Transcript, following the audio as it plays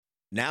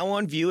Now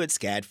on view at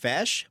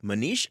SCADFASH,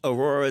 Manish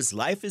Arora's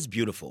Life is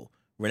Beautiful.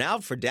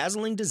 Renowned for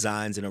dazzling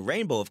designs in a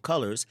rainbow of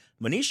colors,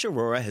 Manish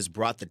Arora has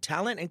brought the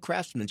talent and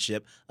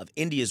craftsmanship of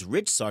India's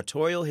rich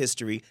sartorial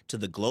history to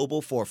the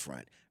global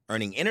forefront,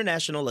 earning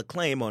international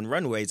acclaim on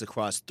runways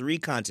across 3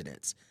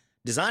 continents.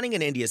 Designing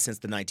in India since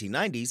the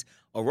 1990s,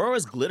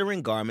 Aurora's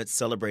glittering garments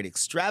celebrate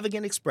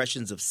extravagant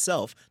expressions of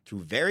self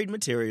through varied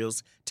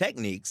materials,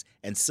 techniques,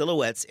 and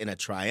silhouettes in a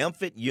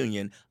triumphant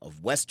union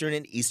of Western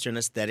and Eastern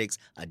aesthetics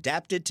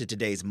adapted to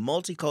today's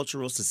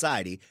multicultural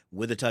society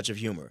with a touch of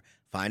humor.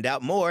 Find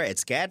out more at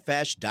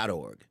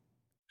scadfash.org.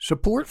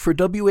 Support for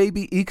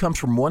WABE comes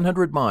from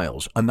 100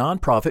 Miles, a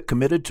nonprofit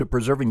committed to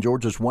preserving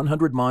Georgia's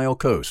 100-mile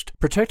coast.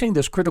 Protecting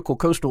this critical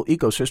coastal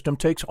ecosystem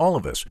takes all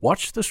of us.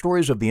 Watch the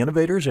stories of the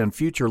innovators and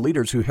future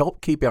leaders who help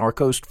keep our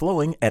coast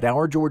flowing at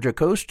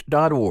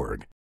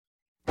ourgeorgiacoast.org.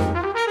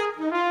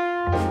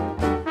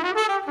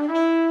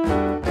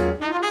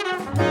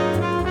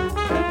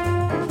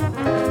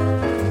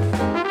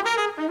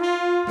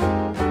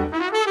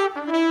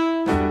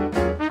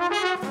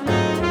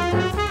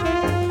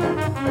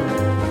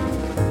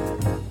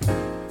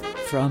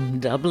 From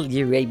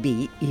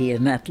WABE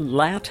in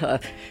Atlanta,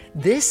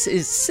 this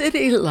is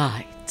City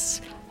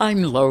Lights.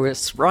 I'm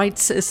Lois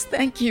Reitzes.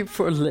 Thank you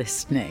for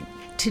listening.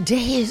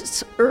 Today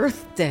is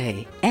Earth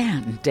Day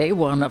and day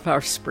 1 of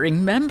our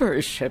spring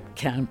membership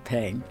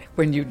campaign.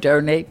 When you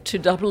donate to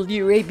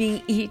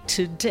WABE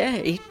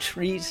today,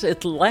 Trees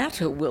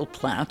Atlanta will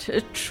plant a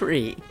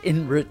tree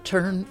in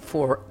return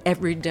for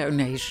every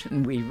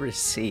donation we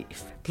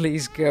receive.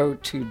 Please go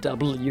to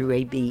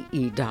wabe.org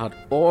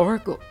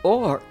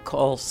or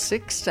call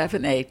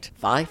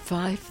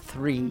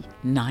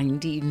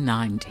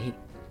 678-553-9090.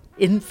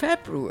 In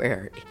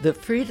February, the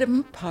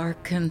Freedom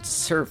Park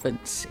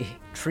Conservancy,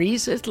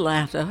 Trees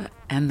Atlanta,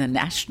 and the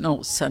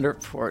National Center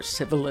for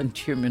Civil and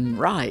Human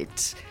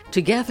Rights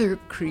together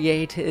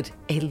created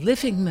a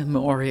living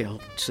memorial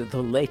to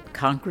the late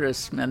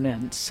Congressman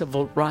and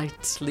civil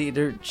rights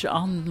leader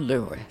John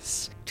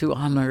Lewis. To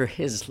honor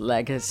his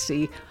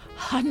legacy,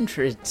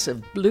 hundreds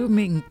of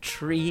blooming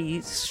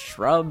trees,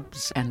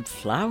 shrubs, and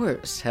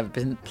flowers have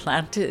been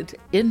planted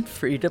in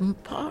Freedom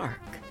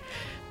Park.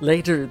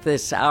 Later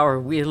this hour,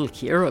 we'll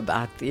hear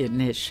about the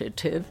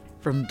initiative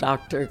from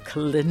Dr.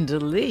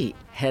 Kalinda Lee,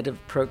 head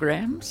of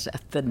programs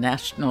at the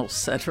National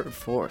Center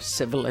for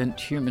Civil and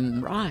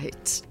Human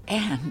Rights,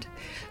 and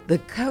the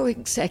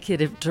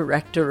co-executive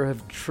director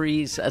of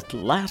Trees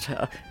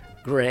Atlanta,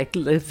 Greg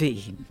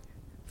Levine.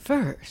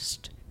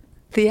 First,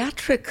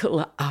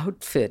 Theatrical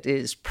Outfit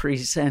is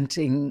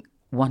presenting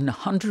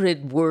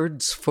 100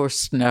 Words for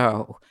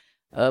Snow,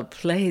 a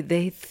play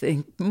they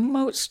think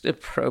most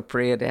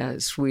appropriate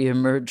as we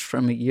emerge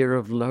from a year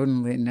of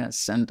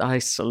loneliness and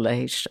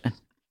isolation.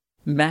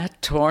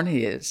 Matt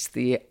Torney is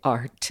the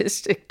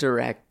artistic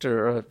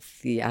director of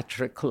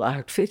Theatrical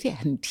Outfit,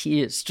 and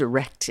he is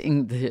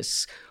directing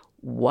this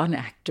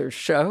one-actor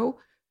show.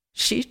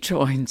 She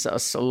joins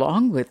us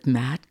along with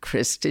Matt,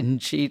 Kristen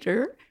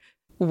Jeter.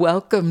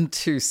 Welcome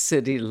to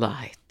City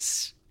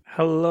Lights.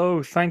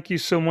 Hello. Thank you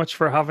so much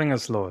for having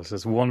us, Lois.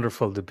 It's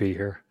wonderful to be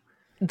here.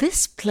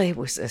 This play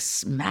was a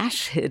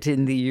smash hit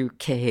in the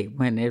UK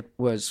when it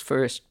was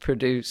first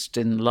produced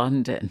in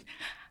London.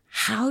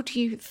 How do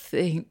you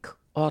think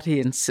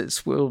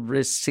audiences will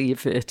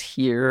receive it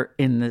here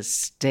in the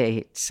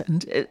States,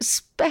 and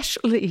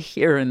especially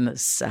here in the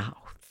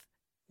South?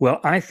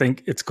 Well, I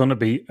think it's going to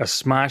be a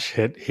smash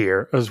hit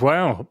here as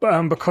well,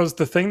 because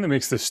the thing that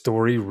makes the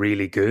story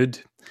really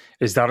good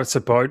is that it's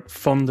about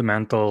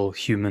fundamental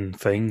human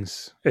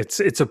things.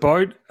 It's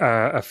about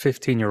a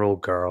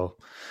 15-year-old girl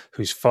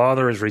whose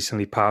father has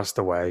recently passed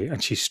away,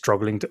 and she's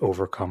struggling to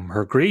overcome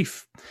her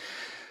grief.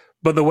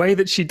 But the way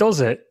that she does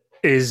it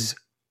is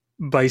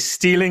by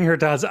stealing her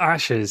dad's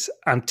ashes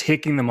and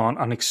taking them on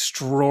an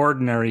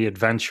extraordinary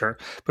adventure.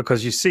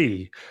 Because you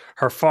see,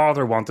 her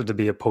father wanted to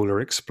be a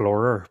polar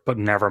explorer, but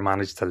never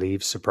managed to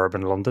leave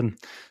suburban London.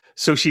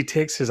 So she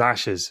takes his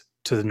ashes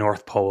to the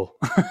North Pole.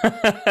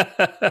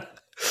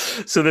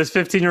 So this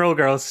 15-year-old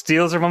girl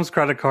steals her mum's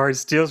credit card,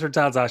 steals her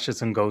dad's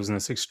ashes, and goes on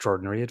this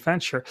extraordinary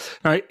adventure.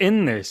 Now,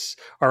 in this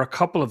are a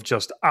couple of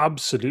just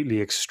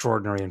absolutely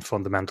extraordinary and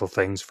fundamental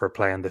things for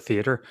play in the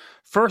theatre.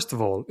 First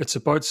of all, it's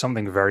about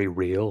something very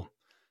real,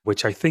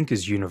 which I think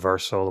is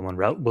universal and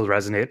will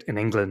resonate in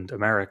England,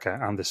 America,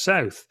 and the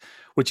South,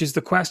 which is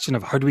the question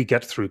of how do we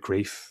get through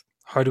grief?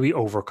 How do we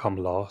overcome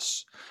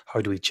loss?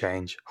 How do we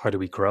change? How do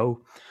we grow?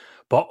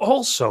 But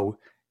also,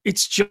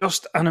 it's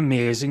just an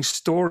amazing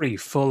story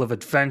full of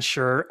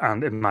adventure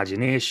and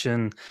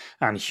imagination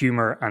and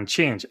humor and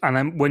change. And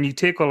then when you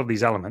take all of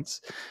these elements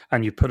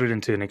and you put it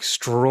into an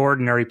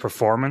extraordinary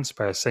performance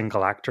by a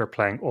single actor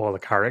playing all the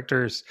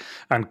characters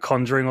and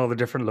conjuring all the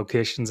different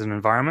locations and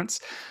environments,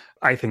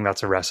 I think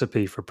that's a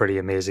recipe for pretty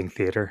amazing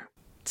theatre.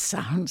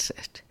 Sounds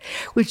it.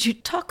 Would you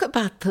talk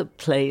about the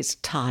play's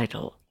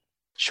title?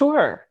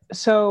 Sure.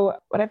 So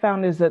what I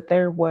found is that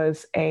there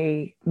was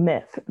a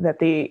myth that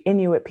the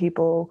Inuit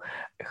people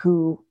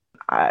who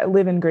I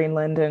live in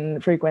Greenland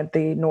and frequent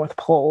the North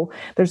Pole.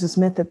 There's this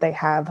myth that they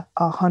have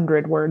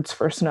 100 words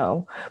for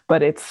snow,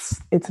 but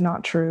it's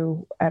not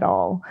true at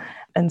all.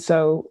 And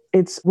so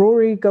it's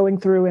Rory going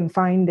through and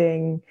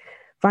finding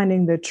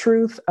the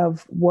truth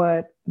of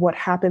what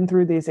happened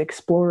through these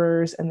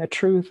explorers and the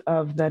truth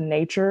of the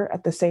nature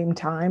at the same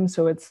time.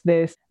 So it's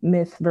this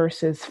myth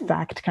versus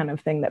fact kind of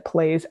thing that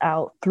plays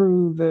out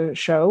through the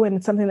show. And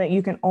it's something that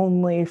you can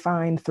only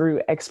find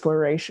through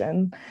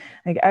exploration.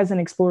 Like as an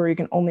explorer, you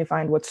can only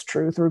find what's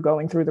true through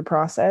going through the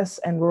process.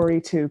 And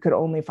Rory too could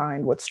only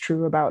find what's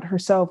true about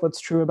herself, what's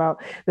true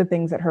about the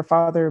things that her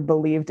father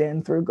believed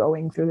in through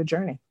going through the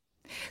journey.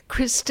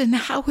 Kristen,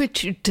 how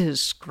would you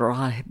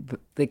describe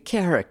the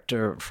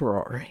character of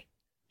Rory?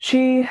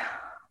 She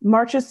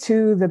marches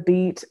to the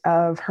beat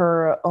of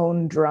her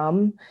own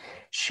drum.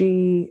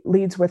 She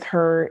leads with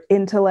her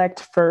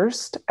intellect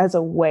first as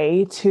a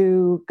way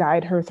to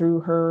guide her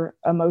through her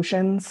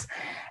emotions.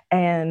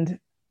 And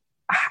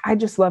I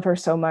just love her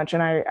so much.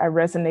 And I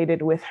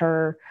resonated with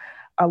her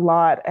a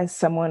lot as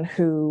someone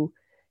who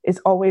is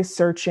always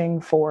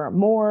searching for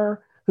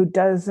more, who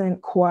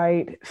doesn't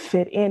quite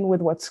fit in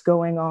with what's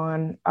going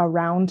on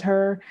around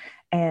her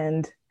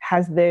and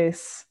has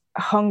this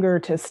hunger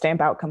to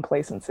stamp out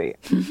complacency.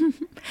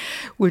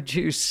 Would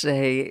you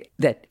say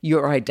that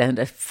you're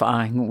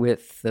identifying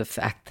with the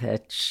fact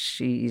that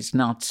she's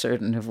not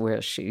certain of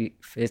where she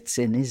fits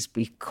in is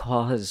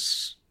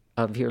because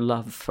of your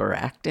love for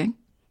acting?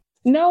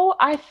 No,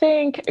 I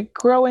think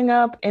growing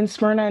up in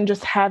Smyrna and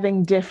just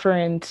having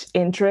different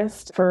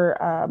interests for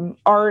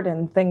art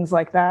and things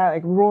like that,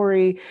 like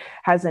Rory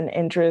has an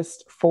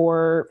interest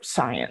for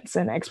science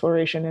and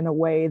exploration in a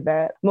way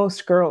that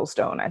most girls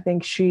don't. I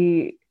think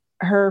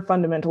her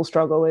fundamental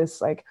struggle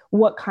is like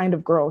what kind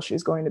of girl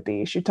she's going to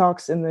be. She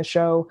talks in the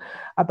show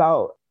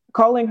about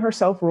calling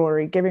herself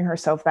Rory, giving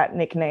herself that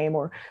nickname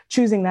or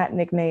choosing that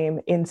nickname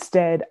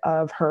instead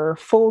of her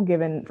full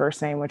given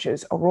first name, which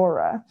is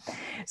Aurora.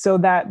 So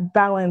that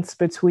balance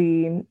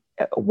between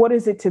what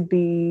is it to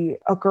be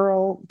a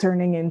girl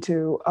turning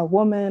into a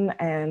woman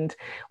and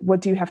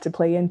what do you have to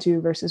play into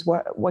versus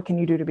what can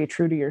you do to be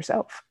true to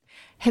yourself?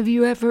 Have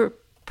you ever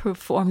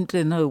performed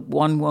in a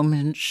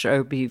one-woman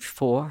show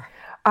before?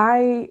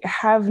 I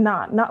have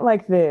not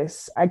like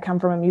this. I come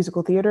from a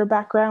musical theater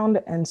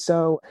background. And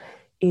so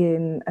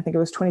I think it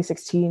was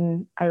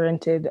 2016, I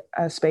rented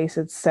a space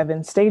at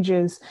 7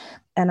 Stages,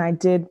 and I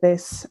did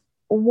this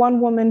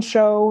one-woman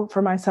show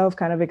for myself,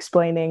 kind of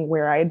explaining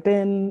where I had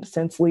been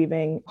since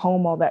leaving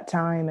home all that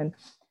time and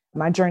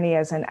my journey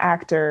as an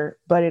actor,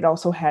 but it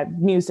also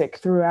had music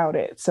throughout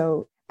it.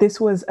 So this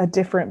was a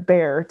different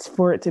bear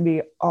for it to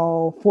be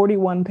all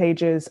 41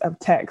 pages of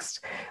text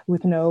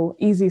with no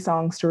easy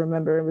songs to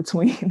remember in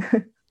between.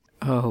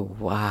 Oh,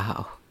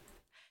 wow.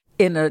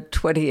 In a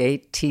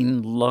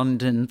 2018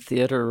 London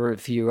Theatre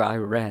Review I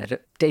read,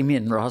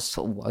 Damien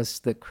Russell was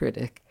the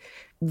critic.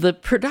 The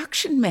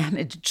production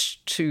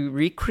managed to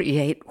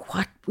recreate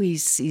what we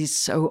see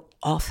so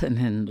often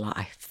in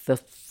life, the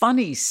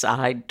funny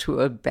side to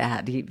a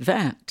bad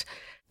event.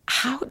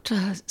 How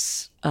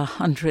does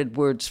 100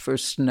 Words for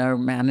Snow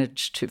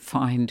manage to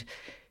find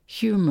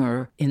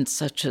humor in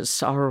such a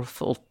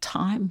sorrowful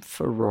time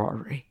for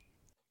Rory?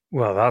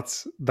 Well,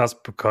 that's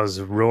because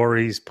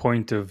Rory's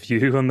point of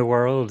view on the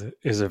world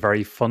is a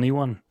very funny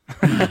one.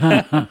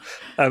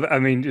 I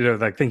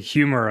mean, I think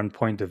humor and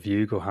point of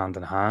view go hand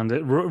in hand.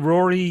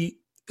 Rory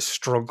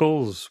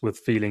struggles with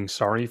feeling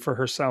sorry for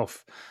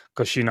herself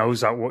because she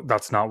knows that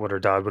that's not what her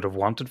dad would have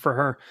wanted for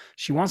her.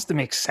 She wants to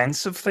make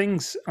sense of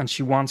things and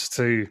she wants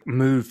to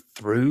move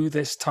through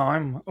this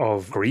time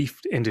of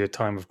grief into a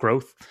time of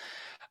growth.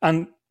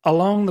 And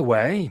along the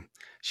way,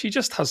 she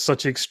just has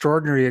such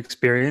extraordinary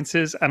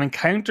experiences and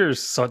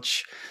encounters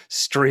such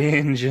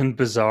strange and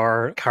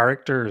bizarre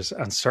characters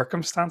and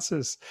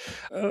circumstances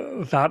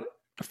that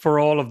for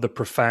all of the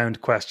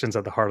profound questions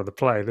at the heart of the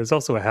play, there's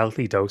also a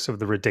healthy dose of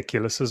the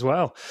ridiculous as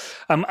well.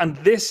 And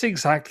this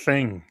exact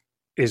thing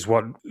is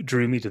what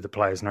drew me to the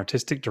play as an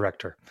artistic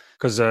director.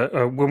 Because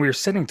when we were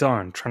sitting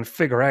down trying to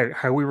figure out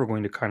how we were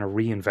going to kind of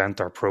reinvent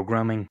our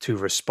programming to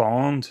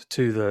respond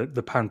to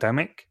the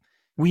pandemic,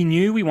 we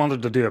knew we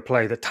wanted to do a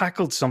play that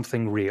tackled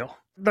something real,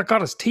 that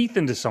got its teeth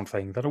into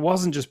something, that it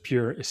wasn't just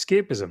pure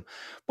escapism.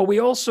 But we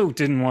also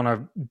didn't want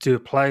to do a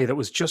play that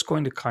was just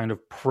going to kind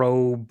of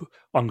probe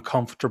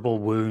uncomfortable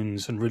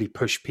wounds and really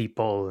push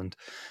people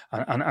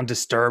and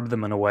disturb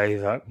them in a way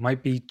that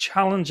might be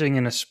challenging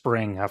in a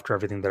spring after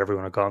everything that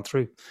everyone had gone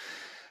through.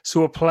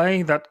 So a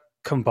play that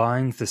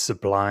combines the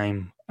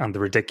sublime and the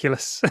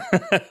ridiculous,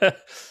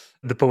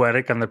 the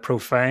poetic and the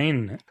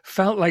profane,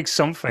 felt like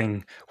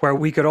something where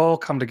we could all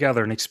come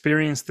together and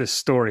experience this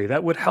story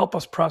that would help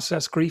us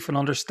process grief and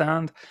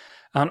understand,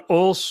 and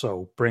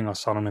also bring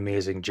us on an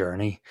amazing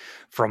journey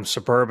from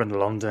suburban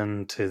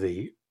London to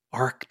the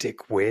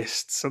Arctic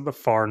wastes of the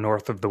far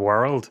north of the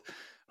world,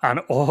 and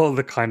all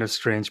the kind of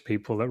strange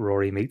people that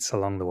Rory meets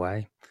along the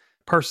way.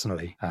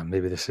 Personally,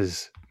 maybe this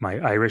is my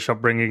Irish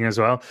upbringing as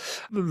well,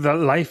 that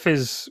life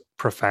is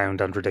profound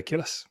and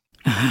ridiculous.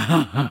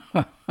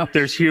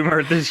 There's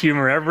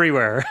humor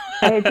everywhere.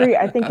 I agree.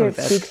 I think it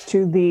speaks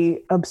to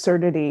the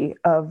absurdity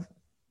of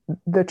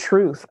the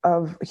truth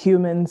of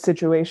human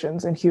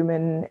situations and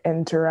human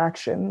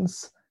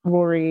interactions.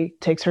 Rory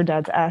takes her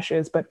dad's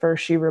ashes, but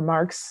first she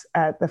remarks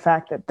at the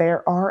fact that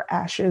there are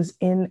ashes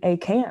in a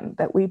can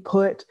that we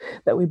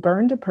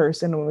burned a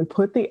person when we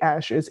put the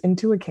ashes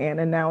into a can,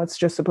 and now it's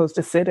just supposed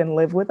to sit and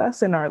live with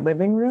us in our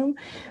living room.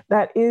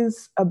 That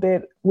is a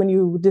bit, when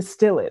you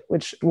distill it,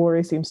 which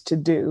Rory seems to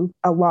do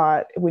a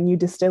lot, when you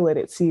distill it,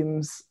 it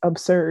seems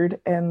absurd,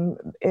 and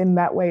in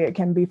that way it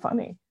can be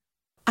funny.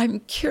 I'm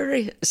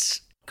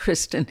curious,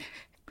 Kristen,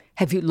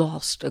 have you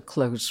lost a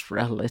close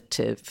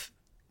relative?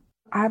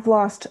 I've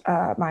lost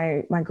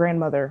my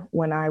grandmother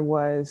when I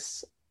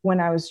was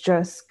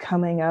just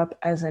coming up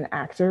as an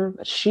actor.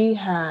 She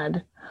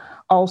had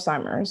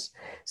Alzheimer's.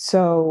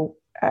 So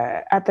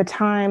at the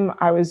time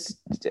I was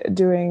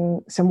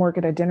doing some work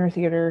at a dinner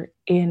theater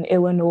in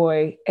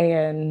Illinois,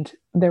 and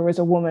there was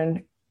a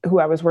woman who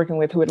I was working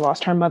with who had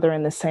lost her mother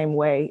in the same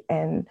way.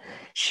 And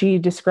she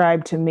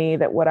described to me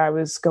that what I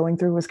was going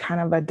through was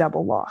kind of a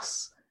double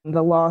loss.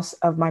 The loss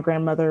of my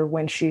grandmother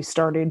when she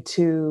started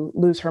to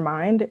lose her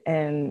mind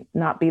and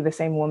not be the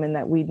same woman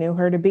that we knew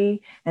her to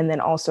be. And then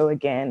also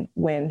again,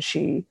 when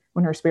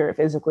her spirit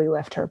physically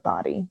left her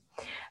body.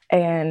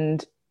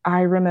 And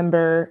I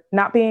remember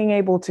not being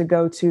able to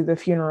go to the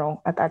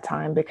funeral at that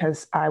time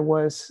because I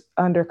was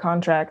under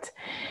contract,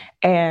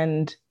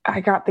 and I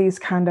got these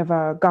kind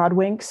of God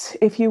winks,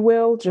 if you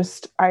will.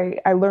 Just,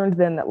 I learned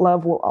then that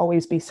love will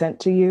always be sent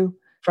to you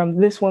from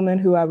this woman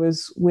who I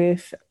was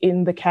with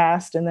in the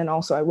cast. And then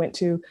also I went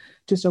to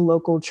just a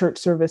local church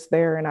service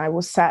there, and I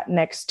was sat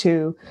next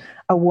to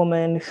a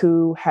woman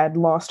who had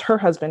lost her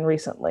husband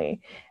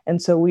recently.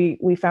 And so we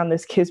found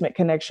this kismet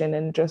connection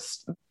and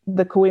just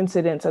the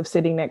coincidence of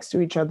sitting next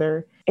to each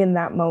other in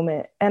that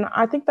moment. And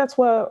I think that's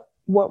what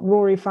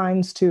Rory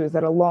finds too, is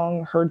that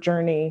along her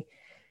journey,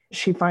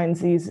 she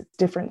finds these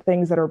different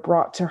things that are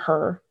brought to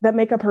her that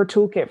make up her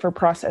toolkit for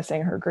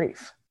processing her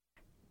grief.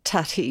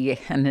 Tati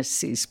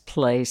Hennessy's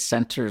play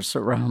centers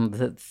around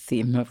the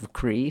theme of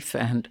grief,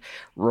 and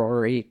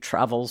Rory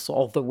travels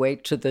all the way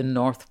to the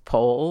North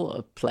Pole,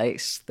 a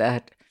place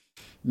that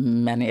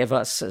many of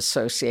us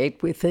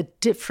associate with a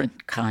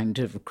different kind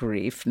of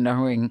grief,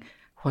 knowing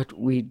what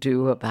we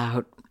do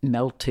about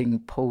melting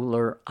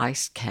polar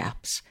ice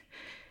caps.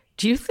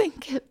 Do you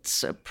think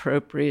it's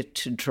appropriate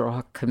to draw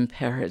a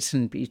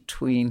comparison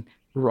between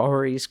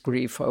Rory's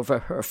grief over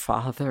her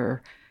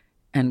father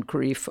and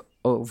grief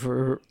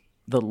over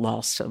the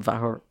loss of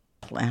our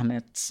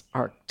planet's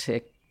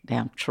Arctic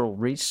natural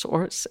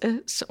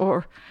resources,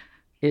 or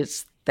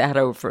is that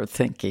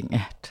overthinking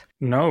it?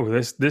 No,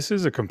 this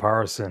is a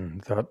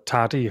comparison that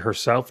Tati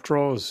herself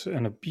draws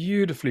in a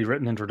beautifully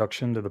written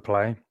introduction to the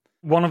play.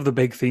 One of the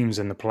big themes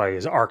in the play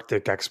is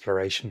Arctic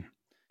exploration.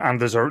 And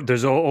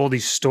there's all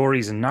these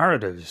stories and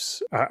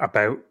narratives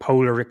about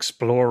polar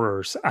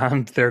explorers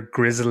and their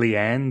grisly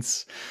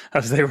ends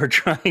as they were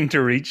trying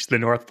to reach the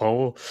North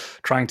Pole,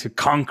 trying to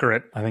conquer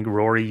it. I think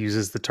Rory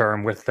uses the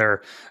term with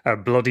their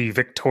bloody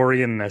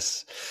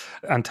Victorianness.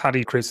 And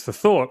Tati creates the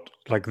thought,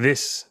 like,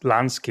 this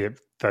landscape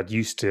that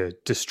used to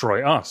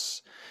destroy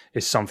us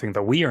is something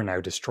that we are now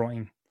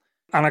destroying.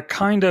 And a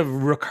kind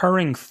of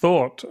recurring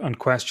thought and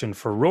question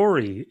for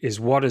Rory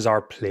is, what is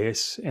our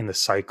place in the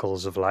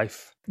cycles of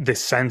life?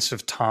 This sense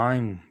of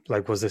time,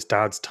 like, was this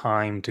dad's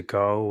time to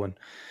go? And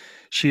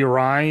she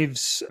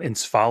arrives in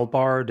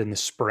Svalbard in the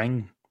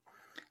spring,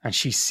 and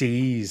she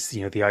sees,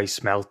 the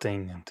ice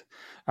melting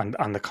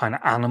and the kind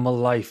of animal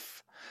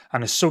life,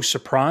 and is so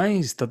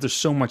surprised that there's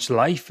so much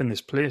life in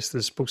this place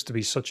that's supposed to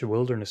be such a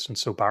wilderness and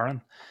so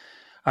barren.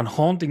 And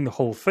haunting the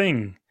whole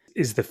thing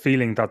is the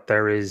feeling that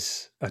there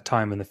is a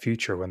time in the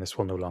future when this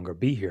will no longer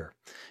be here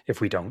if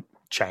we don't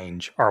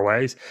change our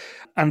ways.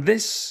 And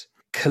this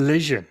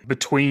collision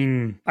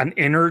between an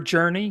inner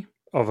journey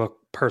of a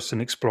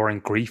person exploring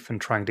grief and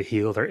trying to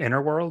heal their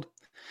inner world,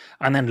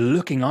 and then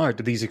looking out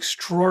at these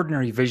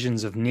extraordinary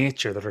visions of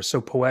nature that are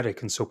so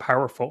poetic and so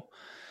powerful,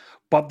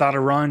 but that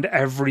around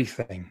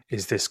everything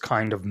is this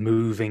kind of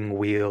moving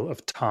wheel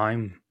of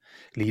time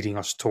leading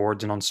us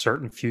towards an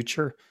uncertain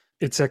future.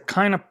 It's a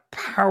kind of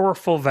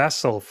powerful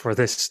vessel for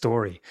this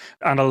story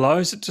and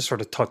allows it to sort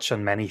of touch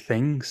on many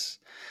things.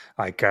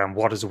 Like,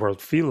 what does the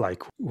world feel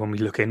like when we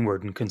look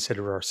inward and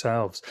consider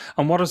ourselves?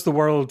 And what does the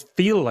world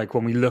feel like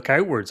when we look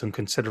outwards and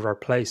consider our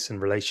place in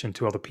relation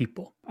to other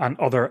people and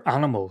other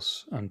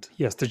animals? And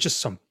yes, there's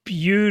just some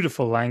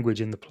beautiful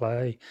language in the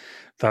play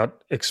that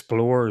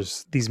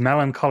explores these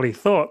melancholy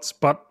thoughts,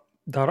 but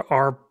that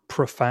are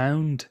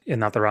profound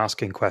in that they're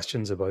asking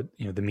questions about,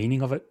 the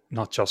meaning of it,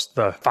 not just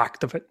the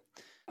fact of it.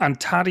 And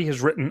Tati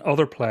has written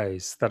other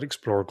plays that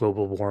explore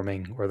global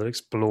warming or that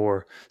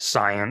explore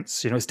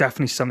science. It's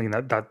definitely something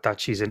that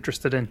she's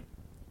interested in.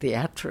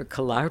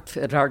 Theatrical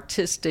Outfit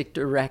artistic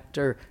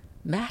director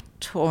Matt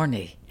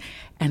Torney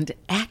and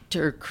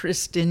actor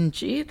Kristen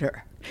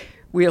Jeter.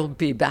 We'll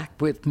be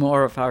back with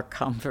more of our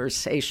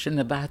conversation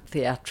about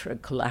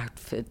Theatrical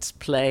Outfit's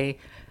play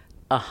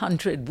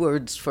 100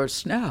 Words for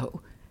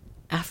Snow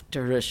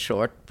after a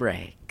short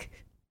break.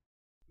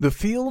 The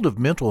field of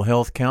mental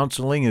health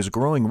counseling is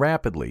growing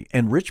rapidly,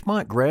 and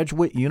Richmont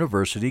Graduate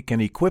University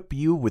can equip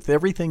you with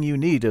everything you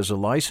need as a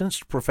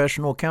licensed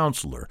professional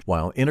counselor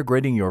while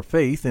integrating your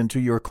faith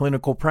into your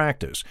clinical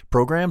practice.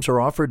 Programs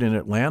are offered in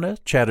Atlanta,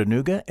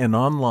 Chattanooga, and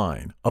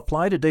online.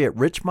 Apply today at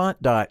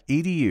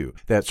richmont.edu.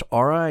 That's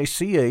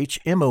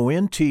richmont.edu.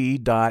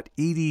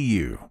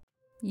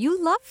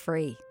 You love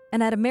free,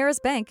 and at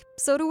Ameris Bank,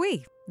 so do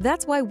we.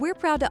 That's why we're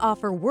proud to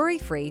offer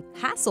worry-free,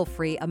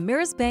 hassle-free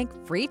Ameris Bank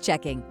free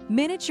checking.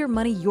 Manage your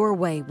money your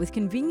way with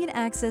convenient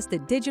access to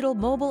digital,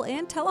 mobile,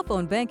 and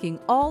telephone banking,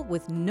 all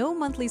with no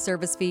monthly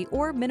service fee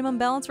or minimum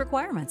balance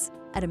requirements.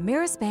 At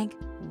Ameris Bank,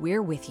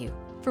 we're with you.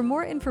 For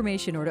more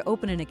information or to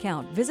open an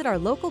account, visit our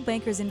local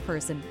bankers in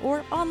person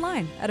or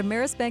online at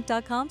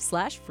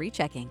amerisbank.com/free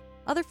checking.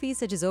 Other fees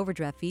such as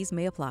overdraft fees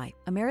may apply.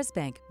 Ameris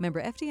Bank,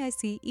 member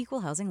FDIC, equal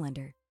housing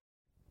lender.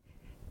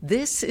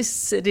 This is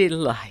City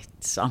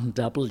Lights on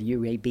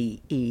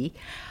WABE.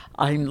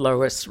 I'm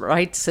Lois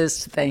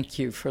Reitzes. Thank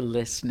you for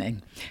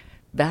listening.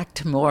 Back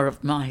to more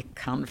of my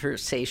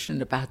conversation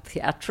about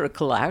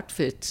Theatrical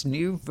Outfit's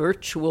new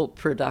virtual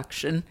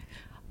production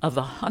of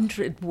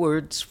 100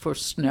 Words for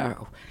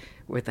Snow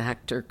with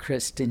actor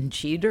Kristen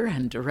Jeter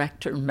and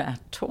director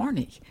Matt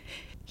Torney.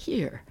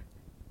 Here,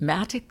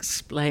 Matt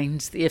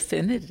explains the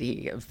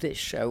affinity of this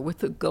show with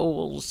the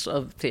goals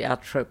of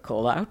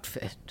Theatrical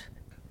Outfit.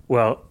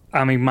 Well,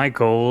 I mean, my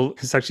goal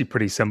is actually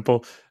pretty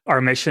simple. Our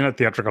mission at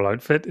Theatrical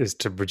Outfit is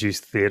to produce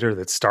theatre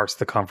that starts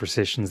the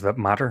conversations that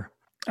matter.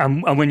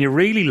 And when you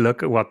really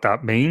look at what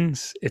that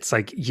means, it's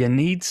like you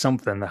need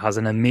something that has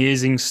an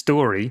amazing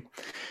story,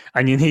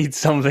 and you need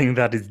something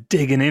that is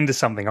digging into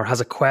something or has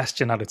a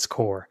question at its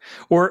core,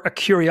 or a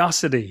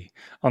curiosity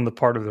on the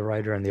part of the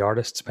writer and the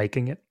artists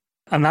making it.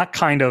 And that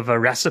kind of a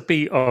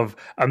recipe of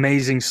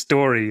amazing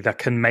story that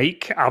can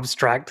make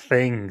abstract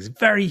things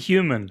very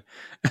human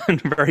and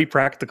very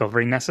practical,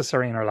 very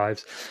necessary in our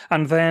lives.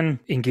 And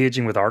then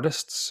engaging with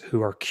artists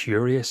who are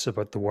curious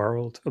about the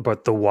world,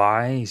 about the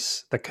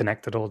whys that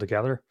connect it all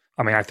together.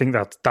 I mean, I think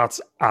that's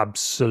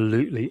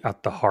absolutely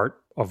at the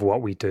heart of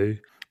what we do.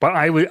 But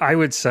I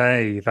would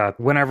say that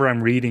whenever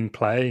I'm reading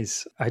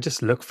plays, I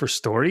just look for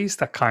stories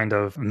that kind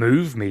of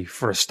move me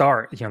for a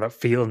start, that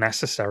feel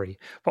necessary,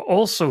 but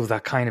also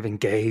that kind of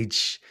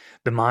engage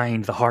the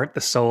mind, the heart, the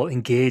soul,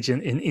 engage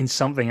in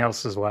something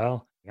else as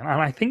well. And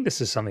I think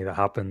this is something that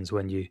happens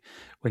when you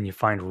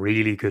find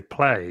really good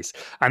plays,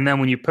 and then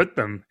when you put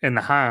them in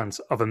the hands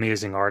of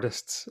amazing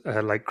artists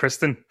like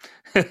Kristen,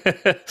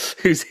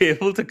 who's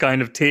able to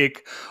kind of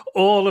take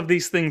all of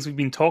these things we've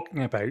been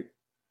talking about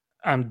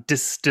and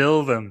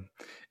distill them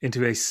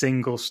into a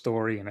single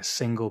story in a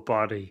single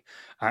body,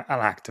 an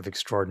act of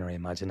extraordinary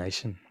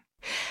imagination.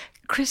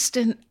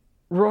 Kristen,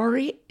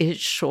 Rory is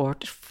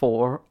short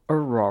for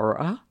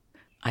Aurora.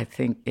 I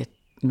think it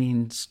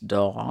means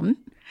dawn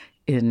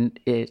in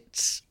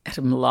its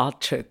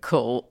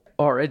etymological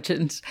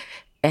origins.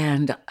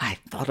 And I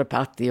thought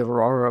about the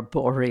Aurora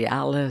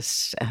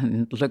Borealis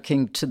and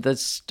looking to the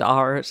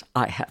stars.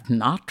 I have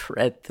not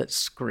read the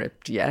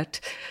script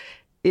yet.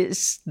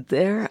 Is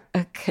there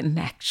a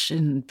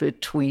connection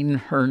between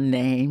her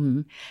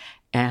name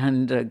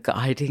and a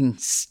guiding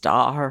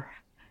star?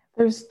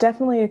 There's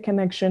definitely a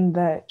connection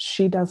that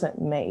she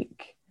doesn't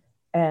make.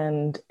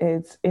 And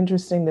it's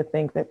interesting to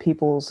think that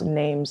people's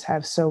names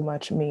have so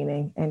much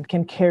meaning and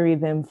can carry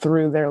them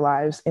through their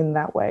lives in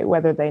that way,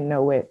 whether they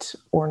know it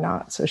or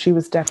not. So she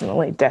was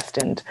definitely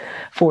destined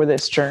for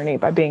this journey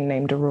by being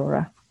named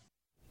Aurora.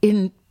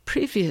 In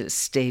previous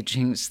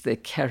stagings, the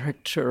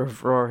character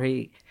of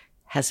Rory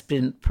has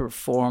been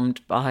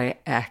performed by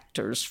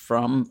actors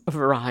from a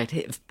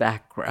variety of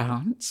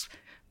backgrounds,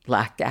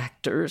 Black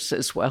actors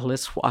as well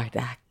as white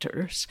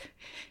actors.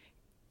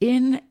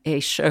 In a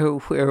show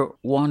where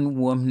one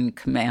woman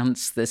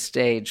commands the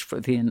stage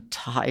for the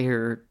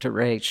entire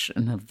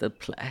duration of the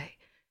play,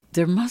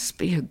 there must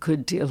be a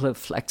good deal of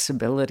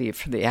flexibility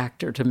for the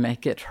actor to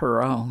make it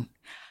her own.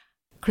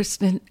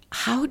 Kristen,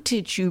 how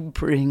did you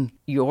bring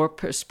your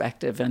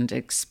perspective and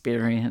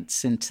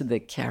experience into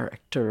the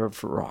character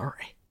of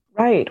Rory?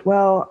 Right.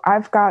 Well,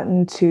 I've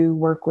gotten to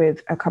work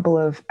with a couple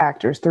of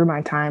actors through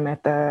my time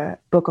at the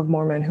Book of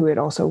Mormon who had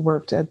also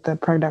worked at the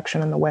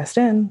production in the West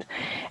End,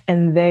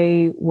 and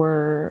they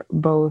were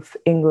both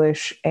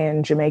English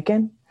and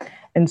Jamaican.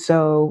 And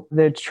so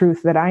the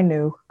truth that I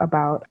knew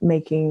about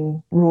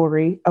making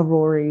Rory a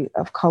Rory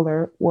of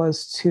color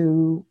was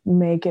to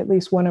make at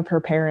least one of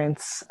her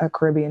parents a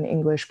Caribbean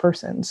English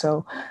person.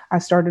 So I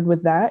started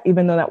with that,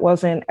 even though that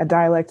wasn't a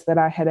dialect that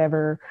I had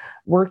ever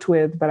worked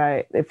with,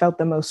 but it felt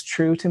the most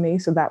true to me.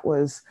 So that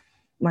was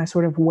my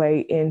sort of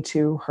way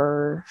into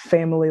her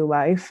family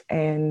life.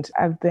 And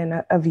I've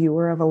been a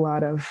viewer of a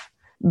lot of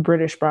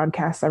British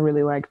broadcasts. I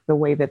really like the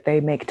way that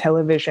they make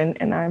television,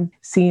 and I've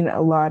seen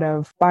a lot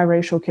of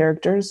biracial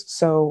characters.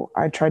 So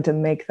I tried to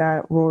make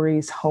that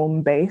Rory's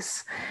home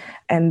base.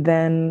 And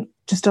then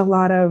just a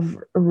lot of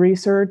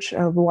research.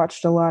 I've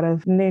watched a lot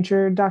of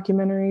nature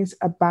documentaries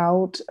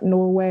about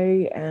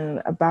Norway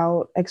and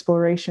about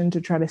exploration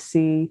to try to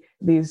see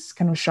these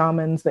kind of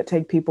shamans that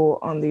take people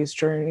on these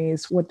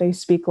journeys, what they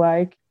speak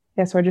like.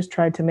 Yeah, so I just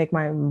tried to make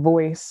my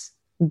voice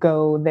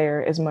go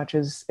there as much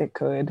as it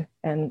could.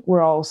 And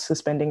we're all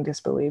suspending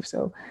disbelief.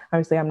 So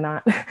obviously I'm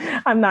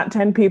not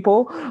 10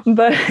 people,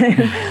 but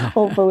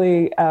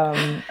hopefully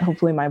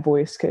my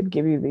voice could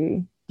give you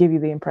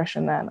the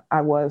impression that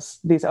I was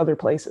these other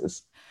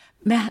places.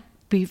 Matt,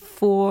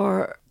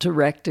 before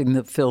directing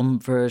the film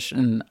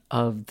version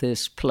of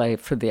this play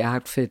for the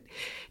outfit,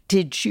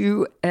 did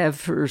you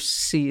ever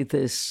see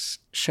this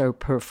show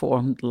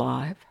performed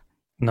live?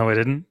 No, I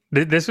didn't.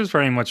 This was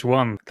very much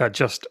one that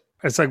just,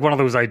 it's like one of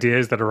those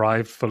ideas that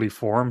arrived fully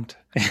formed.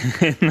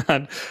 In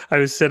that I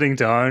was sitting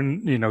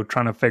down,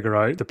 trying to figure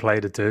out the play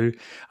to do.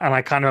 And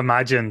I kind of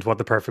imagined what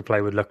the perfect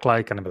play would look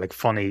like. And it'd be like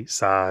funny,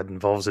 sad,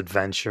 involves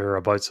adventure,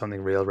 about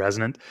something real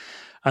resonant.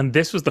 And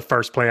this was the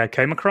first play I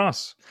came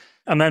across.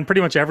 And then pretty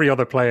much every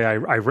other play I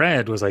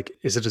read was like,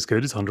 is it as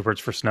good as 100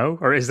 Words for Snow?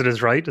 Or is it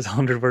as right as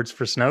 100 Words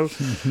for Snow?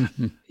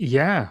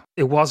 Yeah,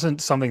 it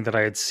wasn't something that I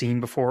had seen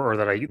before or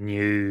that I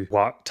knew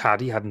what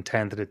Taddy had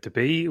intended it to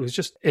be. It was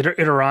just, it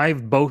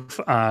arrived both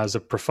as a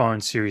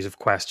profound series of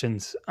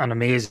questions, an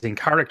amazing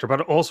character,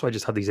 but also I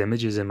just had these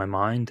images in my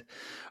mind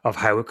of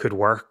how it could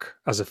work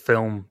as a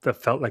film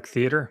that felt like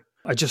theatre.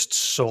 I just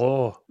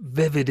saw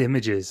vivid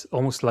images,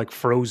 almost like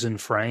frozen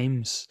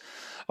frames,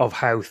 of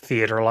how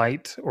theatre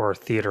light or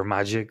theatre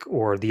magic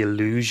or the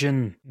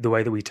illusion, the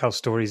way that we tell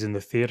stories in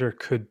the theatre,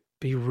 could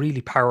be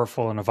really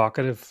powerful and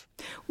evocative.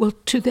 Well,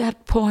 to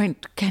that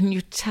point, can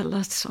you tell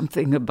us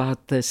something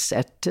about the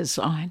set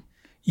design?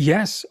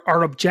 Yes,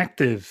 our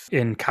objective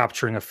in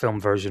capturing a film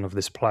version of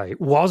this play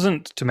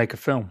wasn't to make a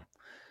film.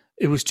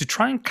 It was to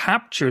try and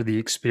capture the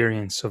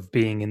experience of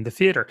being in the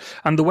theatre.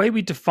 And the way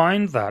we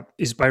defined that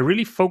is by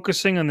really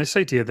focusing on this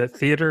idea that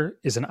theatre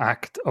is an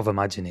act of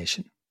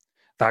imagination.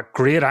 That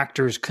great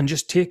actors can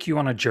just take you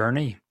on a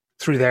journey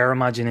through their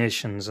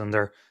imaginations and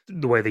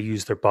the way they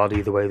use their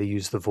body, the way they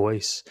use the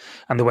voice,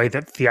 and the way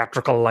that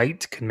theatrical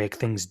light can make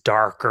things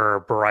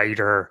darker,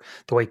 brighter,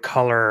 the way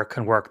colour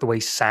can work, the way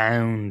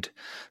sound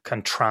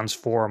can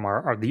transform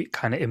our the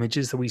kind of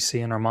images that we see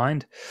in our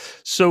mind.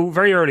 So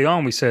very early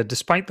on, we said,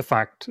 despite the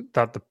fact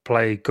that the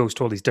play goes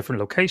to all these different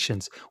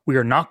locations, we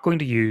are not going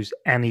to use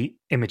any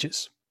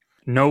images,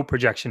 no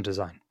projection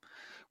design.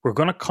 We're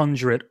going to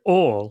conjure it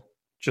all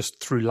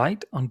just through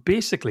light on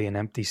basically an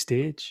empty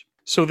stage.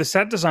 So the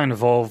set design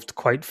evolved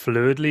quite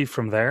fluidly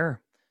from there,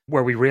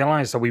 where we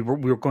realized that we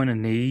were going to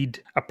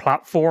need a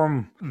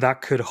platform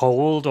that could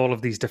hold all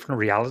of these different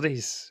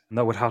realities, and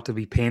that would have to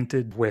be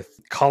painted with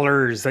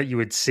colors that you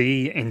would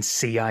see in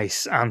sea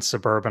ice and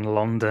suburban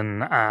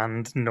London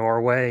and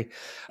Norway,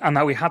 and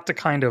that we had to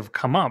kind of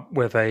come up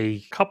with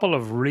a couple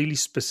of really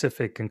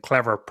specific and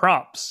clever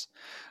props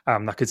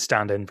that could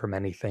stand in for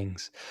many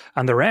things.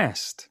 And the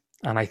rest,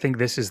 and I think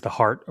this is the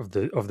heart of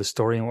the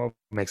story and what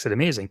makes it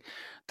amazing,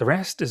 the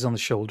rest is on the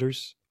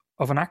shoulders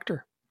of an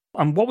actor.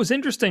 And what was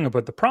interesting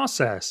about the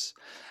process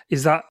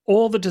is that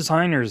all the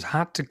designers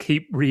had to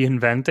keep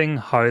reinventing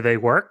how they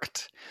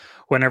worked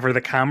whenever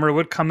the camera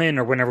would come in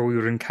or whenever we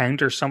would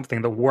encounter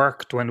something that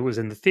worked when it was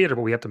in the theatre,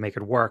 but we had to make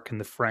it work in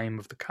the frame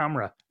of the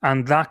camera.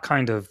 And that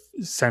kind of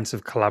sense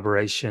of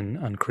collaboration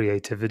and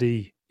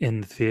creativity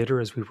in the theatre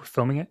as we were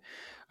filming it,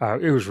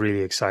 it was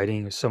really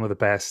exciting. It was some of the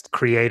best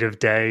creative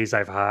days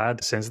I've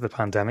had since the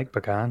pandemic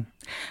began.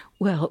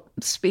 Well,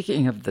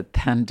 speaking of the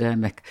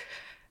pandemic,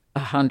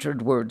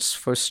 100 Words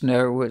for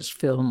Snow was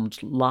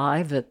filmed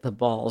live at the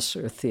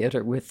Balzer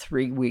Theatre with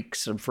 3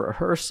 weeks of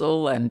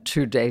rehearsal and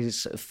 2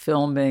 days of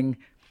filming.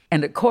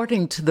 And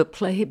according to the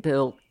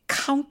playbill,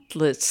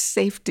 countless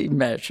safety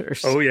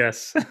measures. Oh,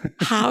 yes.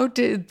 How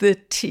did the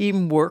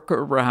team work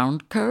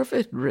around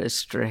COVID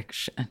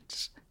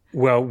restrictions?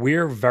 Well,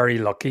 we're very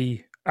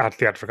lucky at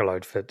Theatrical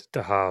Outfit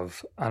to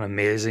have an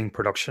amazing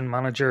production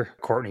manager,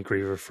 Courtney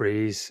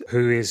Griever-Fries,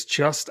 who is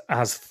just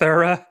as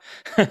thorough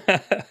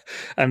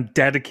and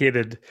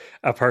dedicated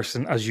a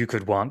person as you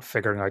could want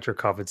figuring out your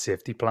COVID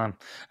safety plan.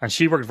 And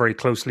she worked very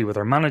closely with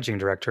our managing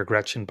director,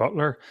 Gretchen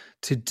Butler,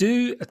 to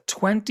do a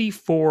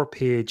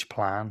 24-page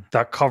plan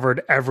that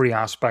covered every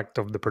aspect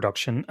of the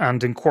production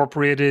and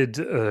incorporated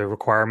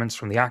requirements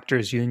from the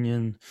Actors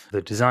Union,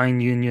 the Design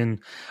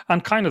Union,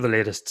 and kind of the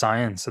latest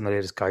science and the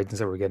latest guidance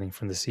that we're getting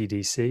from the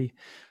CDC.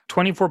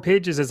 24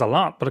 pages is a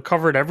lot, but it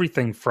covered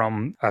everything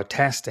from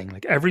testing.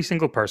 Like every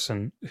single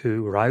person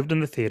who arrived in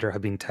the theatre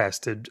had been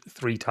tested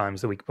 3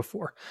 times the week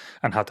before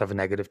and had to have a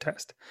negative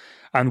test.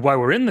 And while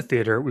we're in the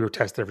theatre, we were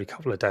tested every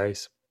couple of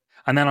days.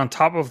 And then on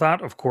top of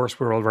that, of course,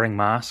 we're all wearing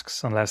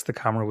masks unless the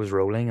camera was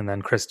rolling. And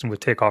then Kristen would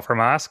take off her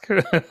mask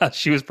as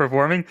she was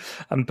performing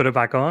and put it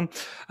back on.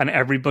 And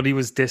everybody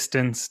was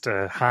distanced,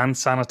 hand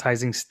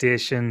sanitizing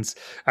stations.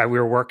 We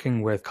were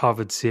working with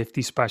COVID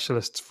safety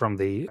specialists from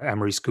the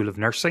Emory School of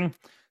Nursing.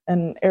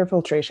 And air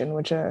filtration,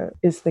 which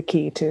is the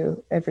key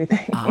to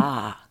everything.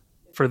 Ah.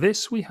 For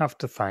this, we have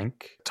to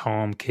thank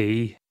Tom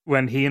Key,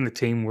 When he and the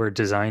team were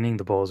designing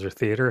the Balzer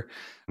Theatre,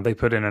 they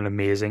put in an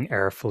amazing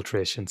air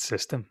filtration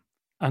system.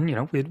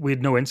 And, we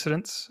had no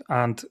incidents.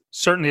 And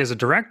certainly as a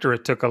director,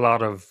 it took a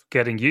lot of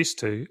getting used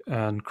to.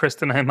 And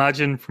Kristen, I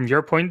imagine from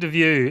your point of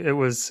view, it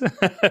was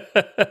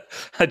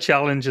a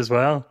challenge as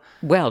well.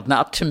 Well,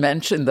 not to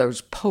mention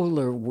those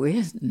polar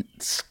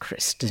winds,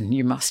 Kristen.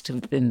 You must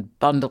have been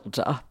bundled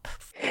up.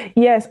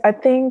 Yes, I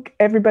think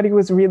everybody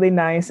was really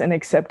nice and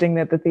accepting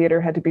that the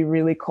theater had to be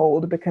really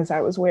cold because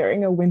I was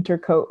wearing a winter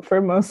coat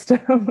for most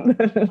of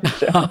the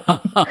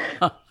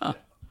show.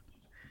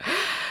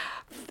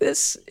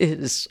 This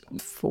is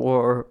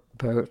for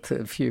both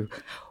of you.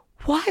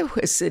 Why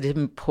was it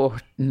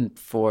important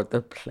for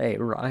the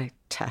playwright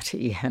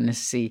Tati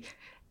Hennessy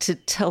to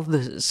tell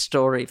the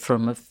story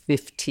from a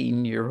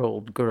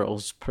 15-year-old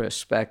girl's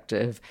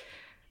perspective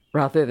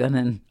rather than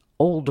an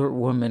older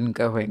woman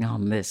going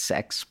on this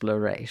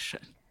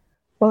exploration?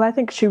 Well, I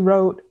think she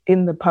wrote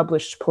in the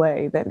published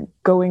play that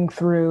going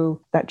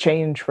through that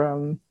change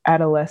from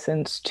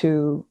adolescence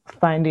to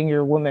finding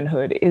your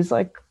womanhood is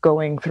like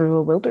going through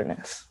a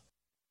wilderness.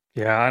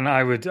 Yeah, and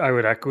I would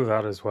echo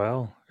that as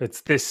well.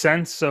 It's this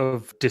sense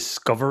of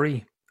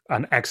discovery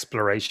and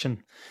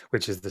exploration,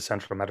 which is the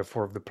central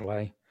metaphor of the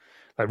play.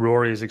 Like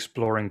Rory is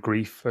exploring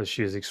grief as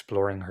she is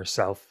exploring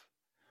herself.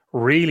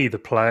 Really, the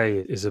play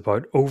is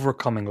about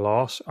overcoming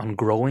loss and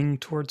growing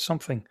towards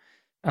something.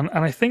 And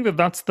I think that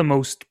that's the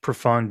most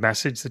profound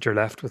message that you're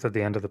left with at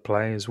the end of the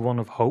play, is one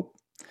of hope.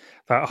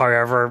 That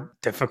however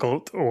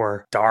difficult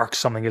or dark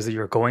something is that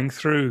you're going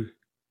through,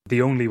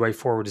 the only way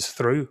forward is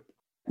through.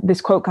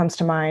 This quote comes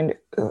to mind: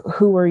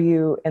 who are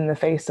you in the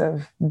face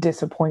of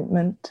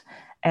disappointment?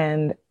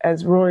 And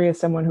as Rory is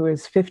someone who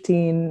is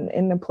 15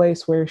 in a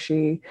place where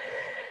she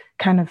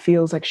kind of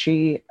feels like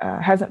she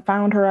hasn't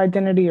found her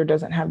identity or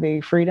doesn't have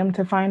the freedom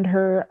to find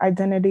her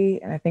identity.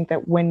 And I think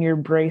that when you're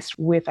braced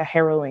with a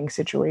harrowing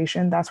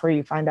situation, that's where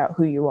you find out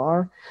who you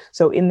are.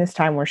 So in this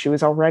time where she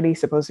was already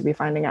supposed to be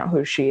finding out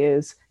who she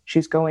is,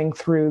 she's going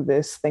through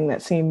this thing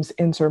that seems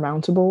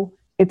insurmountable.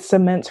 It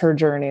cements her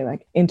journey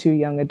like into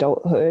young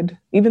adulthood,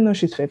 even though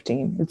she's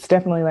 15. It's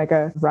definitely like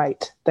a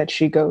rite that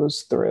she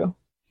goes through.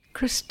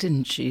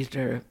 Kristen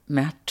Jeter,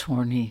 Matt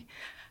Torney,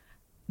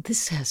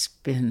 this has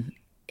been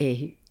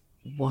a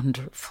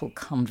wonderful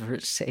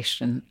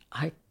conversation.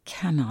 I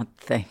cannot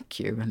thank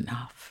you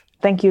enough.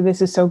 Thank you.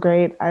 This is so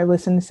great. I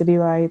listen to City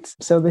Lights,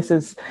 so this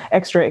is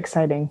extra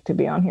exciting to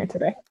be on here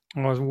today.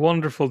 It was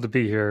wonderful to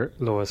be here,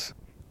 Lois.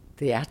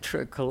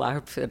 Theatrical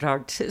outfit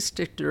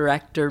artistic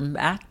director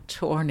Matt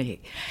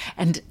Torney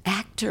and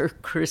actor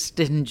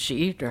Kristen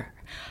Jeter.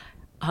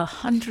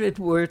 100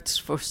 Words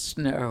for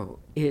Snow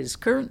is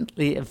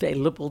currently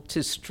available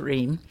to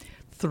stream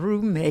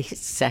through May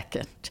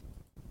 2nd.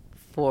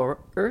 For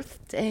Earth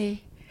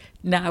Day,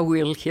 now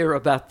we'll hear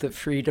about the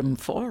Freedom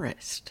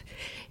Forest.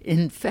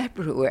 In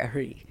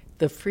February,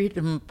 the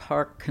Freedom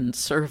Park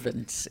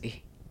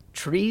Conservancy,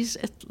 Trees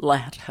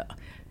Atlanta,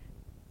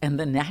 and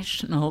the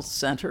National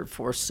Center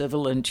for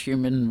Civil and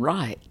Human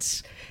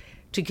Rights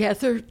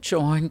together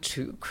joined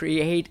to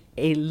create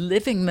a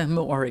living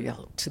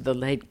memorial to the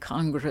late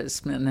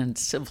Congressman and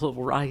civil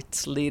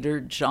rights leader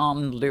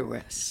John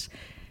Lewis.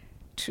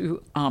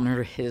 To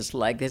honor his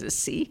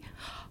legacy,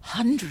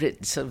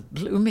 hundreds of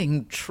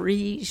blooming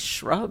trees,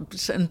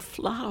 shrubs, and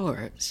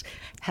flowers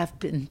have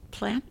been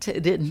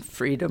planted in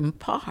Freedom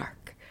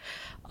Park.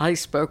 I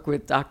spoke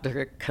with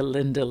Dr.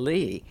 Kalinda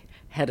Lee,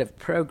 head of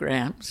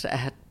programs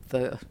at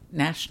the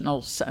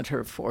National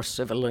Center for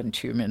Civil and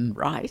Human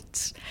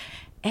Rights,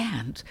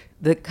 and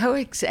the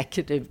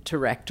co-executive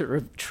director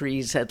of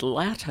Trees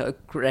Atlanta,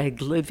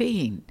 Greg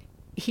Levine.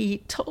 He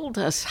told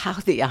us how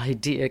the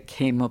idea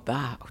came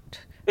about.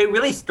 It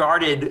really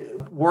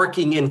started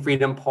working in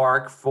Freedom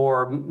Park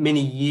for many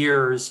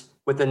years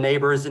with the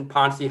neighbors in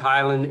Ponce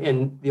Highland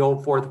in the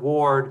old Fourth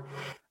Ward.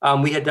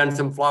 We had done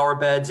some flower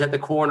beds at the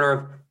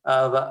corner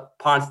of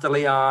Ponce de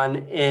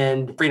Leon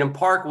and Freedom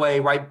Parkway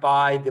right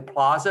by the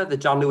plaza, the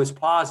John Lewis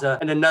Plaza,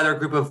 and another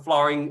group of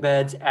flowering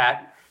beds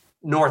at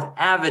North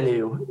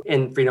Avenue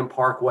in Freedom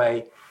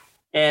Parkway.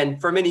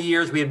 And for many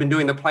years, we had been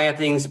doing the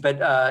plantings,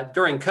 but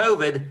during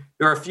COVID,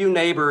 there were a few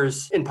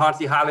neighbors in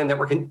Ponce Highland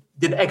that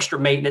did extra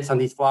maintenance on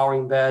these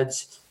flowering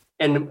beds.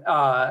 And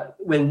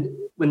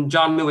when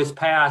John Lewis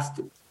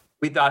passed,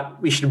 we thought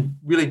we should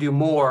really do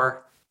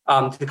more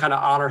to kind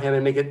of honor him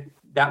and make it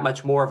that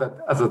much more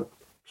of a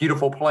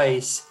beautiful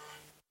place.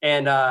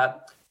 And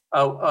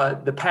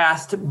the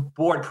past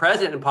board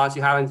president in Ponce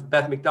Highlands,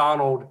 Beth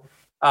McDonald,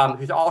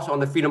 who's also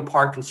on the Freedom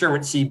Park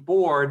Conservancy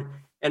board,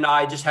 and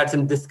I just had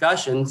some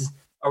discussions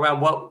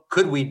around what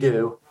could we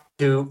do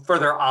to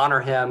further honor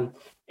him.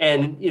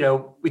 And,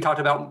 we talked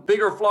about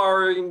bigger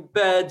flowering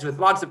beds with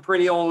lots of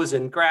perennials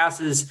and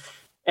grasses.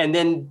 And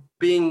then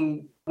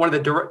being one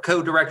of the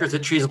co-directors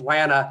at Trees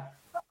Atlanta,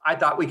 I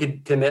thought we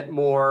could commit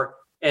more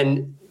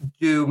and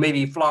do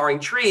maybe flowering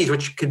trees,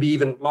 which could be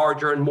even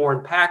larger and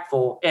more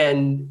impactful.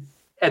 And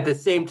at the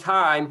same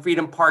time,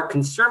 Freedom Park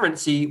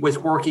Conservancy was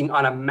working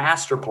on a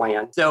master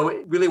plan.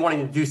 So really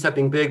wanting to do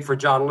something big for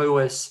John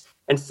Lewis.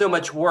 And so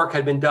much work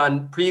had been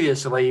done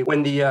previously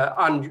when the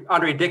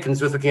Andre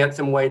Dickens was looking at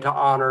some way to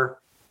honor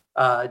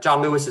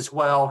John Lewis as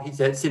well. He's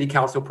a city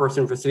council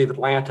person for the city of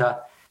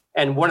Atlanta.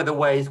 And one of the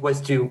ways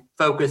was to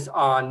focus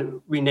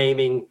on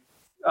renaming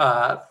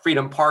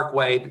Freedom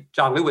Parkway,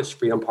 John Lewis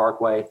Freedom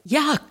Parkway.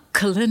 Yeah,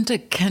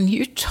 Kalinda, can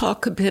you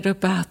talk a bit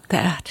about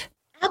that?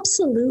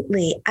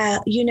 Absolutely.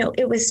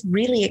 It was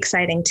really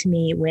exciting to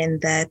me when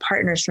the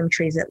partners from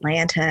Trees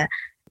Atlanta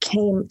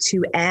came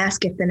to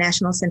ask if the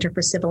National Center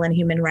for Civil and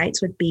Human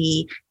Rights would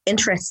be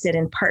interested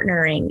in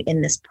partnering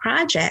in this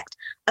project.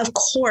 Of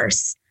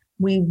course,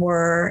 we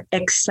were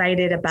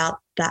excited about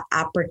the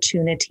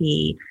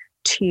opportunity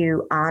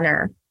to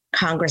honor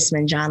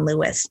Congressman John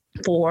Lewis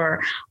for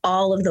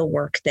all of the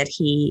work that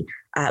he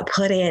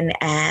put in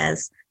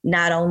as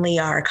not only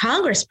our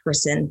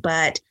congressperson,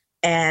 but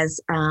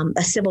as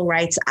a civil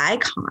rights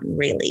icon,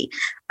 really.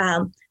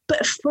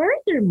 But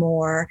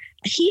furthermore,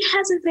 he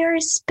has a very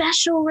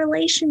special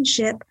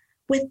relationship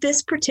with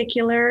this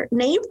particular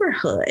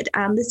neighborhood,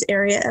 this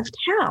area of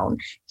town.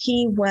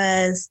 He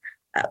was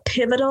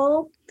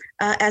pivotal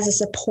as a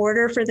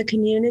supporter for the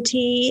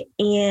community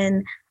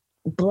in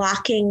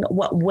blocking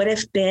what would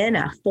have been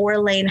a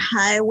 4-lane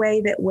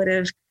highway that would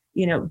have,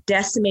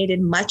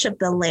 decimated much of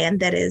the land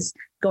that is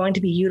going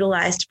to be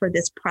utilized for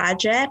this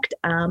project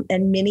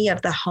and many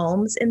of the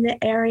homes in the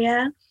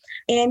area.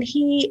 And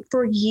he,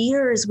 for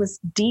years, was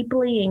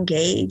deeply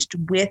engaged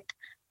with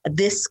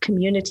this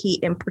community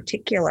in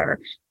particular,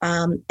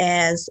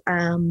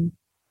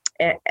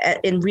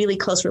 in really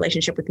close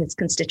relationship with his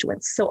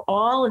constituents. So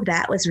all of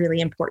that was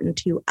really important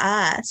to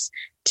us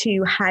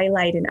to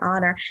highlight and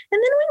honor.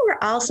 And then we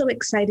were also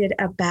excited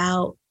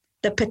about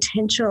the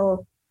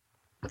potential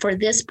for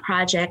this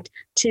project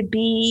to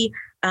be,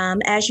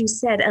 as you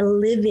said, a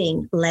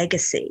living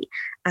legacy.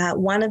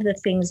 One of the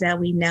things that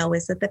we know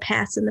is that the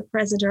past and the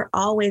present are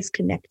always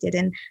connected,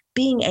 and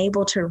being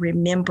able to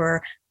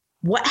remember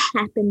what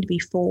happened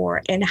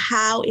before and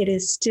how it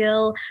is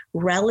still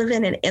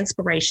relevant and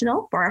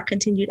inspirational for our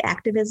continued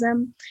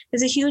activism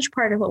is a huge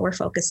part of what we're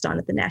focused on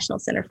at the National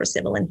Center for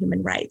Civil and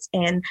Human Rights.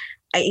 And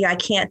I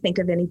can't think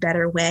of any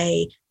better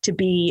way to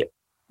be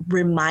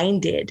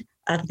reminded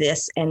of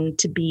this and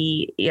to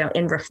be,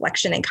 in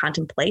reflection and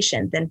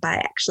contemplation than by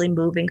actually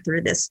moving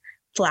through this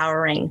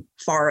flowering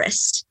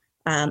forest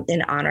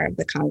in honor of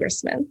the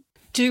congressman.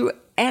 Do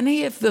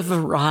any of the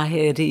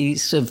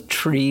varieties of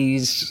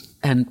trees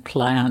and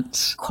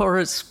plants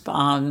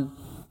correspond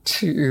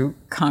to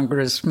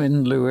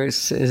Congressman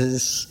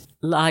Lewis's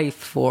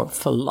life or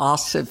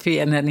philosophy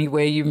in any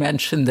way? You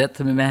mentioned that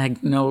the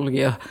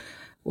magnolia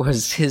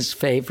was his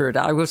favorite.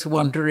 I was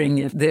wondering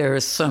if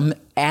there's some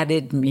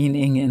added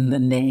meaning in the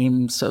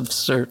names of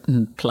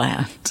certain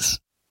plants.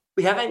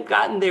 We haven't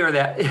gotten there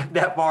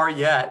that far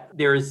yet.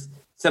 There's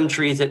some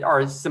trees that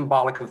are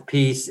symbolic of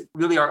peace.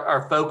 Really,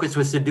 our focus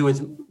was to do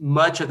as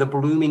much of the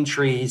blooming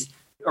trees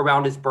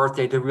around his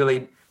birthday to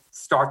really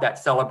start that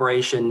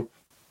celebration,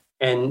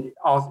 and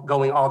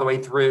going all the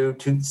way through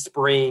to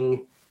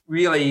spring,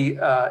 really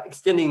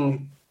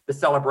extending the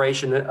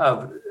celebration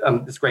of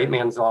this great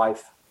man's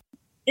life.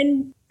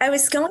 And I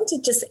was going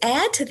to just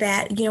add to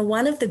that,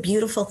 one of the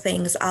beautiful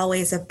things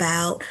always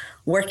about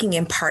working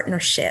in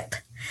partnership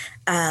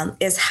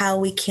is how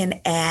we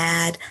can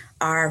add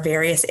our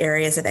various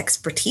areas of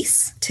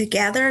expertise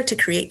together to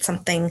create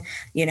something,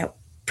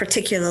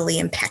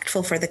 particularly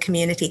impactful for the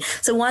community.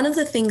 So one of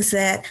the things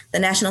that the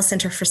National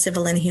Center for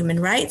Civil and Human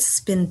Rights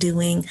has been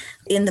doing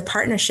in the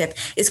partnership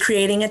is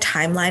creating a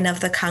timeline of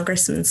the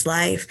congressman's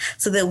life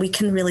so that we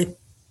can really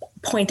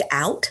point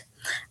out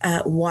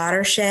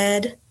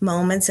watershed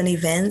moments and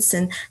events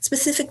and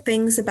specific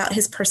things about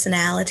his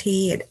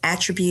personality and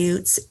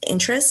attributes,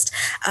 interest.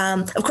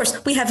 Of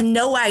course, we have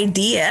no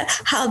idea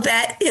how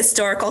that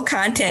historical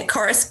content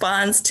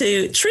corresponds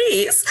to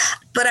trees,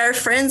 but our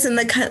friends in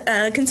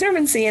the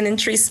Conservancy and in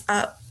Trees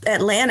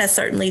Atlanta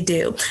certainly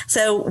do.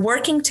 So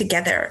working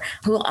together,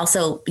 we'll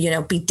also,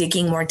 be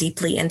digging more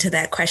deeply into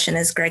that question,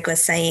 as Greg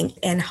was saying,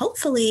 and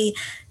hopefully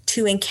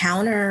to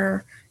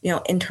encounter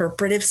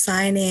interpretive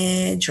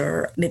signage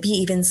or maybe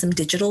even some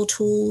digital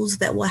tools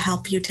that will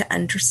help you to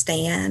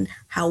understand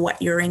how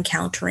what you're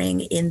encountering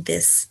in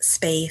this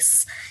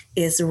space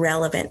is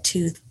relevant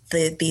to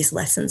these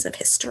lessons of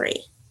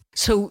history.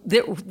 So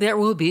there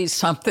will be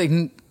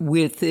something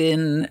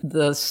within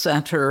the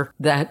center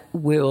that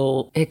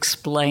will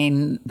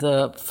explain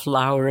the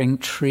flowering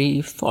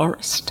tree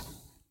forest?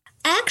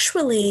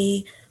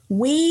 Actually,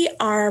 we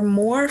are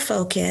more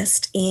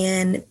focused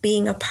in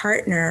being a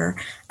partner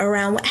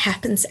around what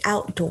happens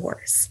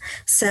outdoors.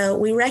 So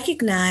we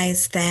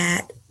recognize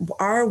that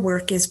our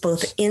work is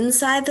both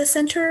inside the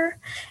center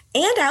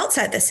and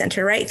outside the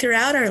center, right?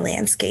 Throughout our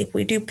landscape,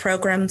 we do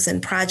programs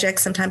and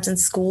projects, sometimes in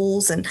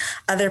schools and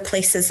other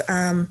places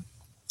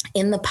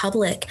in the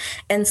public.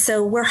 And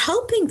so we're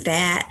hoping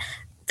that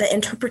the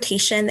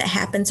interpretation that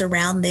happens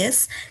around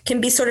this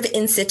can be sort of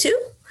in situ.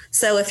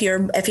 So if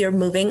you're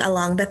moving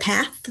along the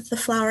path of the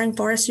flowering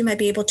forest, you might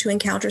be able to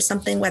encounter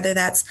something, whether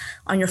that's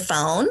on your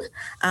phone,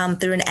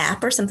 through an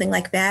app or something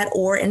like that,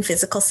 or in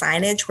physical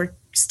signage where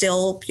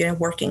still,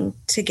 working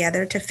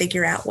together to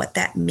figure out what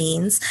that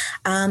means.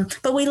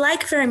 But we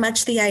like very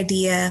much the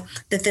idea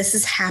that this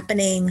is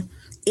happening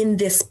in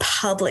this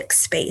public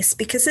space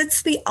because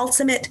it's the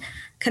ultimate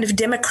kind of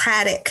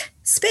democratic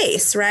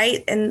space,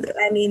 right? And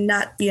I mean,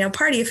 not,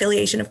 party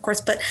affiliation, of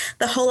course, but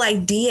the whole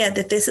idea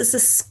that this is a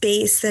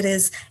space that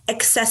is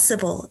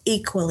accessible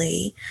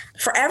equally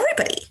for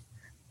everybody.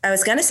 I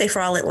was going to say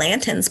for all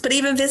Atlantans, but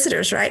even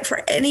visitors, right?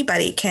 For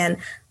anybody can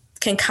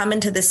come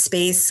into this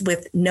space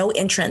with no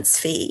entrance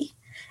fee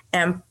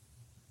and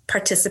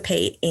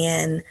participate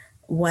in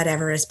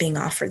whatever is being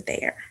offered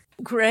there.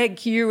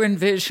 Greg, you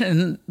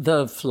envision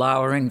the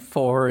Flowering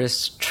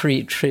Forest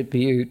tree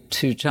tribute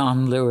to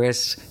John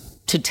Lewis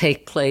to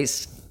take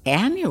place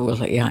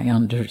annually, I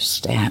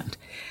understand.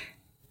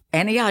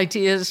 Any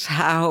ideas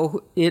how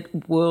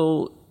it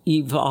will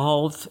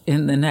evolve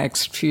in the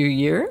next few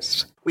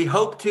years? We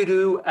hope to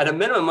do, at a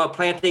minimum, a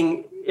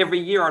planting every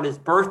year on his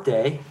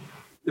birthday.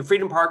 The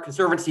Freedom Park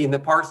Conservancy and the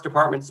Parks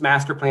Department's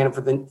master plan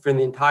for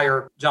the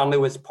entire John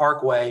Lewis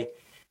Parkway.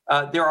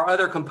 There are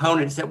other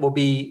components that will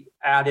be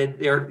added.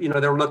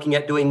 They're looking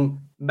at doing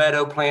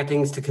meadow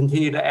plantings to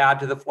continue to add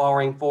to the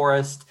flowering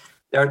forest.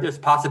 There's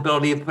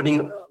possibility of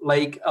putting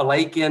a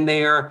lake in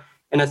there.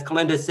 And as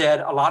Kalinda said,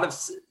 a lot of,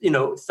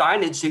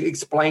 signage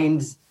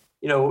explains,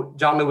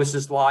 John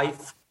Lewis's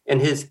life and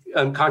his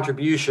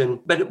contribution.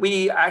 But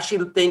we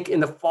actually think in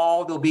the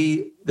fall, there'll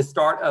be the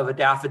start of a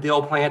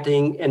daffodil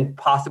planting and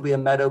possibly a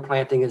meadow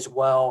planting as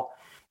well.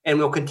 And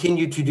we'll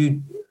continue to do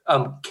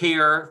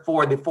care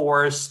for the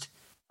forest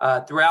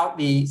throughout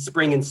the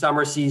spring and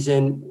summer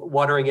season,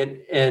 watering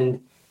it.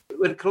 And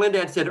what Kalinda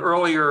had said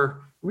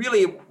earlier,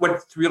 really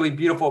what's really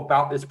beautiful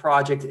about this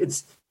project,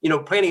 it's,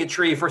 planting a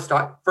tree, first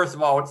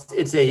of all,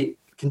 it's a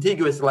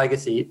contiguous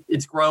legacy.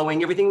 It's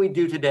growing. Everything we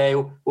do today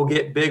will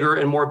get bigger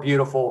and more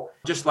beautiful,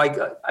 just like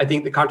I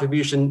think the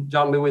contribution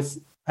John Lewis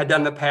had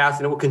done in the past,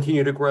 and it will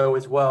continue to grow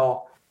as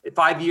well.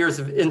 5 years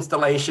of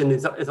installation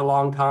is a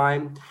long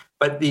time,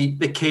 but the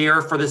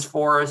care for this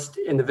forest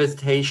and the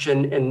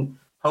visitation and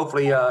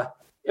hopefully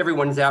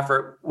everyone's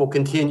effort will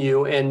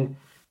continue. And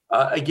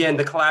again,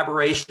 the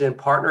collaboration and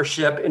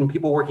partnership and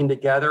people working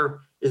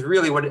together is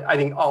really what I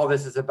think all of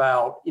this is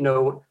about.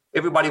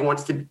 Everybody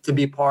wants to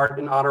be part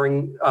in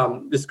honoring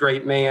this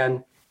great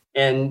man.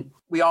 And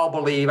we all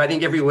believe, I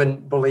think everyone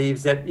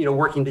believes that,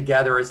 working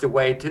together is the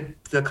way to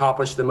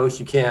accomplish the most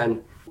you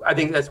can. I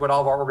think that's what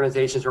all of our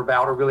organizations are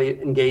about, are really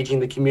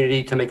engaging the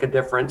community to make a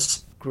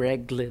difference.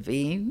 Greg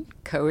Levine,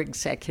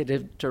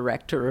 co-executive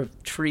director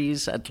of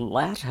Trees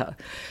Atlanta,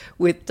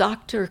 with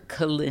Dr.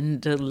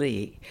 Kalinda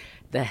Lee,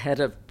 the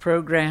head of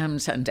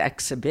programs and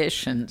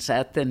exhibitions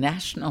at the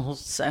National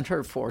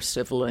Center for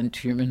Civil and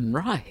Human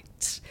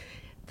Rights.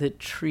 The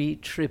tree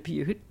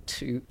tribute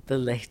to the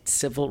late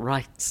civil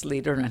rights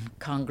leader and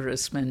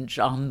Congressman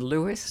John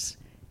Lewis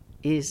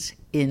is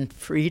in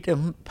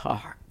Freedom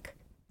Park.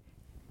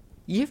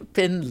 You've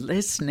been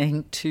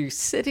listening to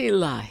City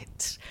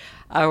Lights,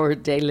 our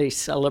daily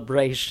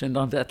celebration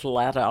of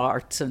Atlanta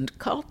arts and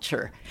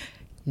culture.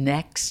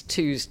 Next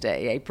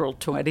Tuesday, April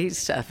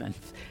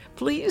 27th,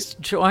 please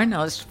join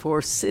us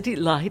for City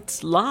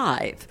Lights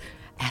Live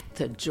at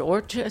the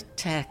Georgia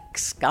Tech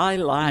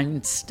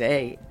Skyline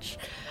Stage.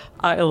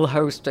 I'll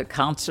host a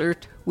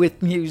concert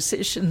with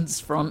musicians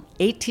from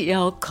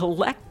ATL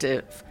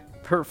Collective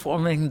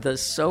performing The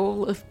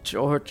Soul of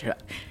Georgia,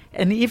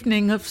 an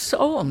evening of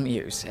soul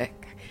music.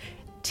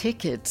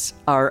 Tickets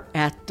are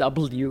at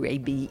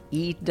wabe.org.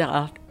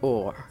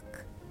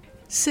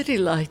 City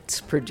Lights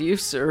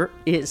producer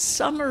is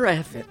Summer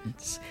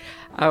Evans.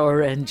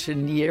 Our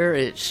engineer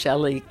is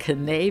Shelley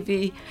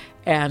Canavy,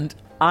 and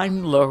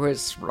I'm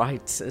Lois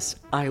Reitzes.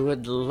 I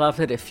would love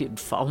it if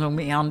you'd follow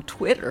me on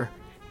Twitter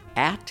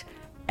at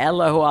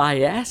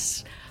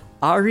LOISREITZES.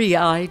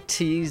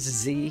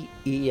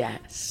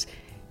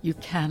 You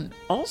can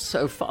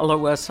also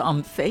follow us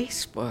on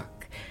Facebook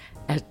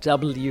at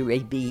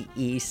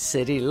WABE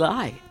City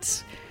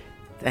Lights.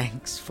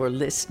 Thanks for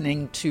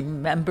listening to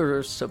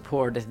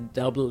member-supported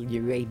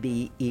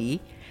WABE,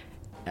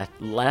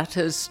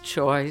 Atlanta's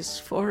Choice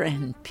for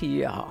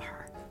NPR.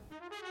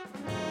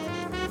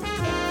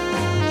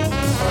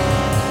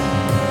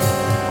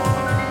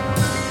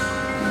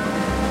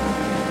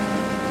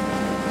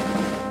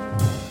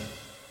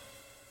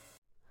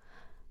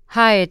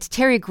 Hi, it's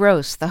Terry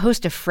Gross, the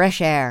host of Fresh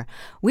Air.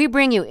 We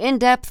bring you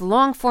in-depth,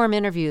 long-form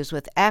interviews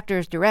with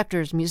actors,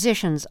 directors,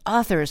 musicians,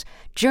 authors,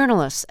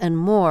 journalists, and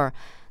more.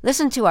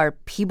 Listen to our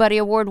Peabody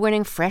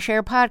Award-winning Fresh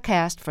Air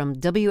podcast from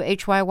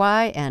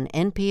WHYY and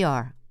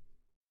NPR.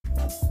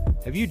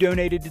 Have you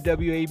donated to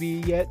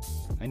WABE yet?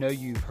 I know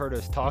you've heard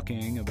us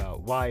talking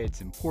about why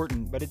it's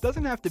important, but it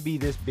doesn't have to be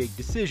this big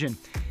decision.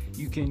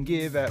 You can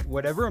give at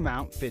whatever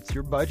amount fits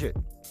your budget.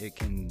 It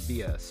can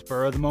be a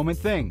spur-of-the-moment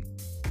thing.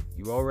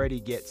 You already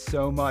get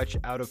so much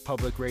out of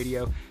public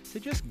radio, so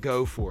just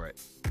go for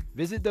it.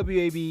 Visit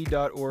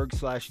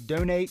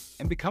wabe.org/donate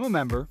and become a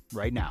member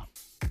right now.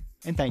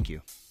 And thank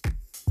you.